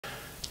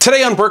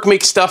Today on Burke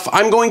Makes Stuff,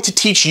 I'm going to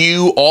teach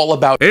you all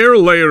about air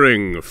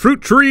layering, fruit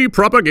tree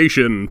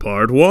propagation,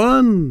 part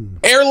 1.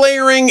 Air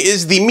layering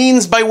is the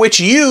means by which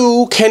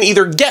you can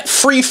either get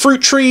free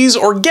fruit trees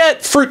or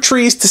get fruit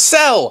trees to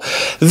sell.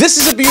 This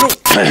is a beautiful...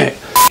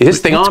 Is this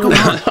thing on?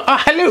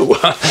 Hello.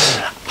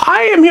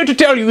 I am here to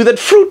tell you that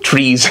fruit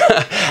trees,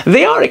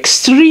 they are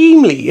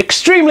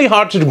extremely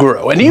hard to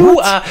grow, and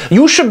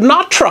you should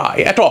not try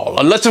at all,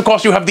 unless of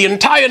course you have the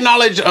entire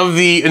knowledge of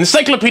the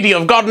Encyclopedia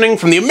of Gardening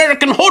from the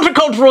American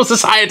Horticultural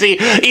Society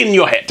in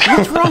your head.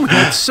 What's wrong with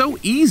it? It's so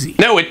easy.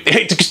 No,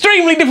 it's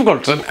extremely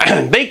difficult,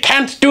 and they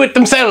can't do it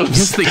themselves.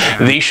 Yes, they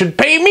can. They should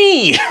pay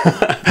me.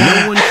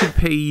 No one should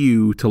pay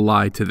you to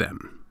lie to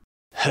them.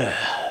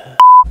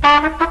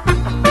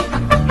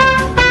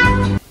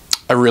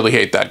 I really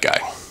hate that guy.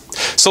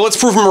 So let's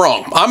prove him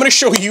wrong. I'm going to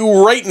show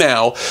you right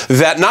now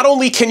that not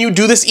only can you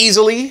do this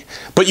easily,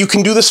 but you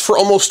can do this for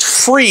almost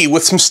free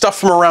with some stuff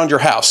from around your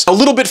house. A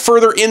little bit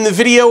further in the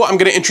video, I'm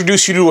going to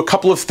introduce you to a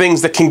couple of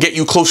things that can get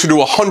you closer to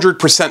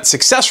 100%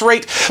 success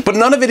rate, but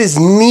none of it is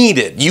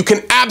needed. You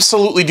can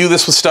absolutely do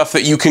this with stuff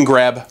that you can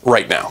grab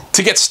right now.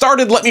 To get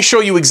started, let me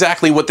show you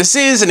exactly what this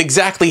is and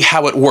exactly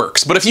how it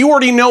works. But if you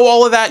already know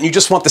all of that and you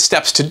just want the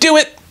steps to do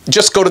it,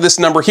 just go to this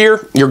number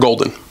here. You're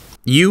golden.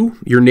 You,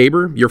 your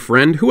neighbor, your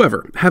friend,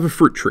 whoever, have a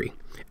fruit tree,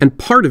 and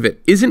part of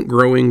it isn't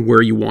growing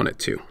where you want it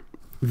to.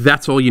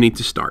 That's all you need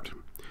to start.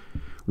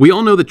 We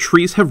all know that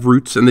trees have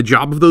roots, and the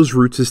job of those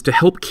roots is to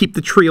help keep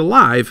the tree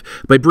alive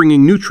by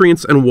bringing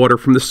nutrients and water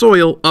from the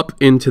soil up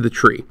into the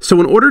tree. So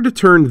in order to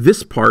turn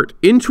this part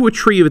into a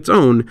tree of its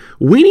own,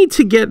 we need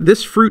to get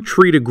this fruit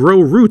tree to grow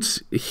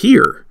roots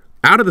here,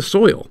 out of the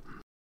soil.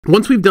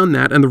 Once we've done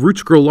that and the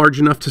roots grow large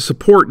enough to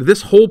support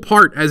this whole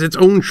part as its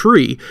own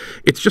tree,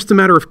 it's just a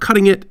matter of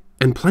cutting it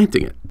and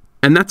planting it.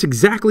 And that's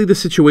exactly the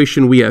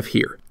situation we have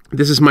here.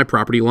 This is my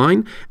property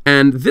line,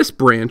 and this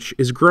branch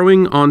is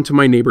growing onto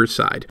my neighbor's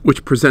side,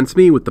 which presents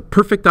me with the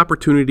perfect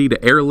opportunity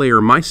to air layer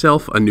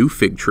myself a new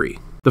fig tree.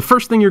 The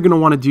first thing you're going to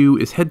want to do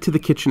is head to the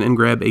kitchen and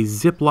grab a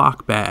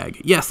Ziploc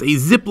bag. Yes, a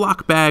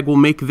Ziploc bag will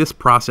make this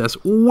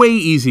process way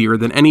easier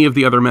than any of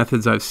the other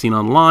methods I've seen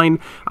online.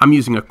 I'm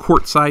using a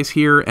quart size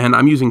here, and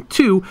I'm using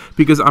 2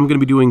 because I'm going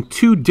to be doing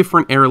 2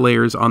 different air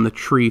layers on the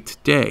tree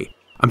today.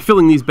 I'm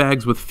filling these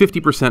bags with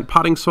 50%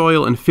 potting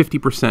soil and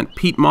 50%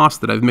 peat moss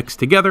that I've mixed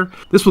together.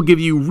 This will give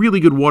you really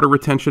good water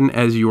retention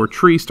as your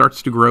tree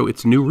starts to grow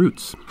its new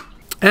roots.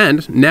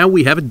 And now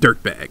we have a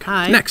dirt bag.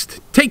 Hi.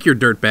 Next, take your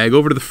dirt bag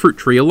over to the fruit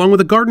tree along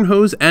with a garden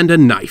hose and a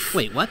knife.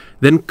 Wait, what?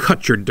 Then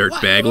cut your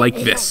dirt bag like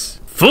this.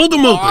 Fold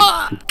them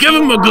open. Give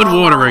them a good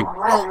watering.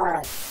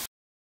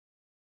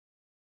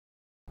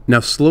 Now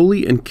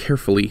slowly and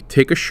carefully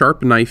take a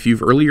sharp knife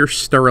you've earlier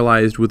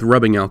sterilized with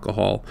rubbing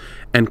alcohol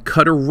and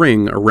cut a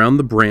ring around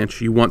the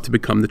branch you want to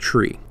become the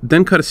tree.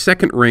 Then cut a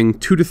second ring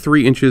 2 to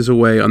 3 inches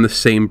away on the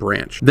same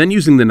branch. Then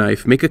using the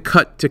knife, make a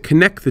cut to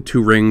connect the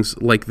 2 rings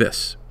like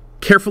this.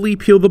 Carefully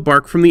peel the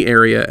bark from the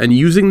area and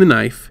using the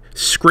knife,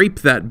 scrape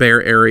that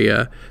bare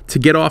area to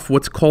get off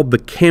what's called the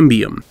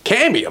cambium.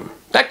 Cambium?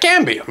 That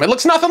cambium. It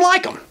looks nothing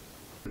like them.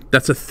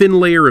 That's a thin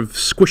layer of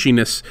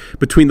squishiness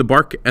between the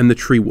bark and the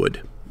tree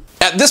wood.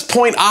 At this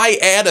point, I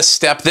add a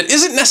step that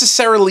isn't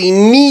necessarily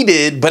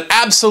needed, but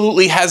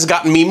absolutely has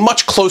gotten me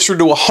much closer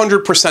to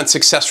 100%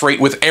 success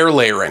rate with air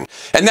layering.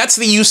 And that's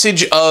the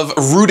usage of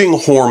rooting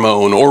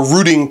hormone, or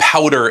rooting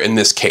powder in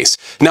this case.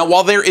 Now,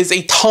 while there is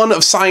a ton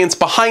of science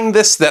behind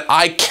this that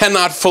I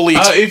cannot fully...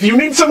 if you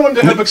need someone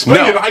to help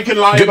explain it, I can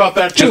lie about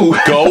that too.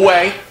 Just go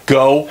away.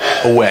 Go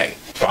away.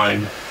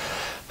 Fine.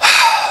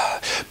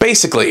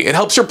 Basically, it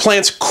helps your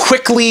plants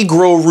quickly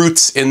grow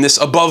roots in this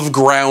above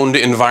ground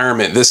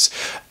environment, this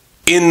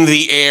in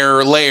the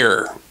air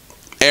layer.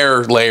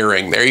 Air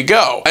layering, there you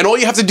go. And all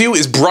you have to do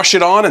is brush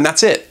it on and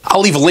that's it.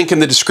 I'll leave a link in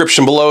the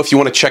description below if you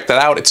want to check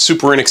that out. It's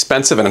super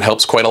inexpensive and it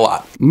helps quite a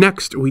lot.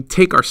 Next, we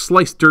take our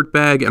sliced dirt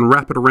bag and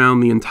wrap it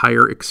around the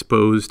entire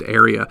exposed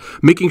area,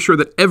 making sure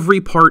that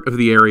every part of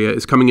the area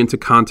is coming into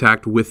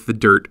contact with the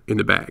dirt in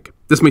the bag.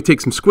 This may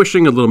take some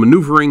squishing, a little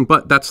maneuvering,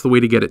 but that's the way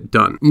to get it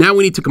done. Now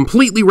we need to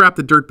completely wrap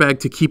the dirt bag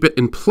to keep it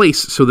in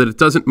place so that it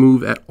doesn't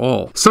move at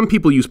all. Some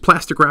people use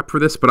plastic wrap for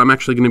this, but I'm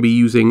actually going to be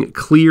using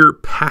clear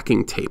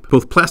packing tape.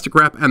 Both plastic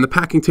wrap and the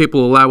packing tape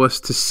will allow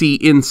us to see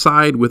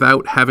inside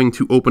without having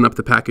to open up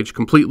the package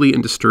completely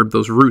and disturb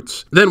those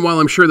roots. Then, while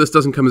I'm sure this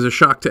doesn't come as a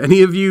shock to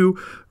any of you,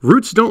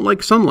 roots don't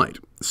like sunlight.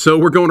 So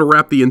we're going to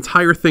wrap the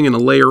entire thing in a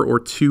layer or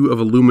 2 of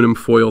aluminum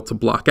foil to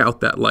block out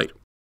that light.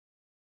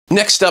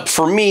 Next up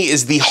for me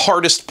is the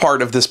hardest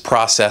part of this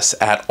process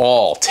at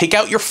all. Take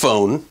out your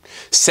phone,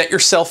 set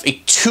yourself a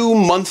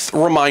 2-month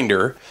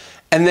reminder,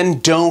 and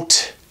then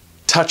don't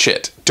touch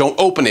it. Don't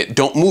open it,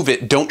 don't move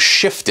it, don't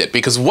shift it,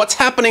 because what's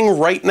happening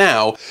right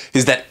now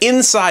is that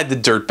inside the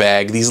dirt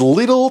bag, these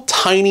little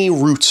tiny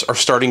roots are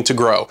starting to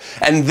grow,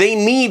 and they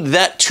need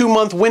that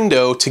 2-month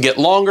window to get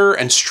longer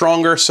and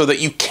stronger so that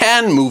you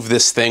can move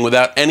this thing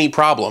without any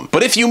problem.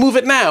 But if you move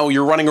it now,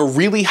 you're running a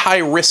really high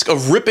risk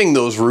of ripping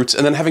those roots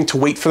and then having to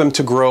wait for them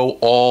to grow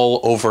all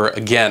over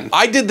again.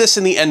 I did this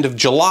in the end of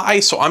July,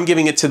 so I'm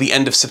giving it to the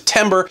end of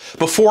September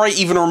before I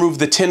even remove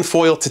the tin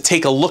foil to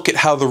take a look at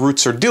how the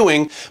roots are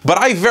doing, but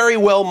I very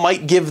well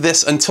might give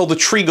this until the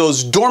tree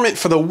goes dormant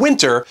for the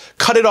winter,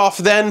 cut it off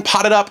then,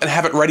 pot it up, and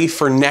have it ready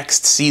for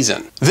next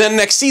season. Then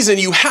next season,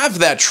 you have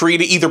that tree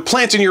to either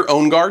plant in your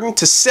own garden,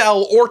 to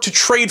sell, or to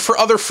trade for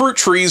other fruit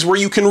trees where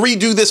you can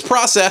redo this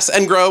process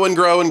and grow and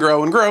grow and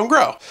grow and grow and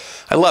grow.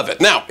 I love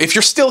it. Now, if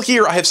you're still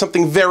here, I have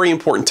something very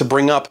important to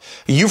bring up.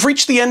 You've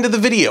reached the end of the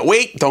video.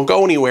 Wait, don't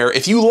go anywhere.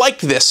 If you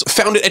liked this,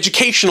 found it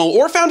educational,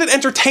 or found it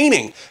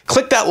entertaining,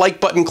 click that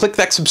like button, click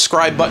that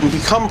subscribe button,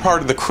 become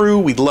part of the crew.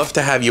 We'd love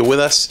to have you with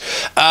us.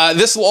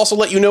 This will also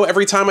let you know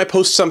every time I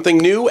post something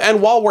new,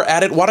 and while we're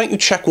at it, why don't you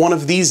check one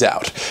of these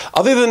out?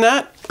 Other than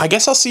that, I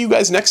guess I'll see you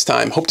guys next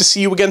time. Hope to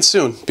see you again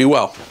soon. Be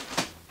well.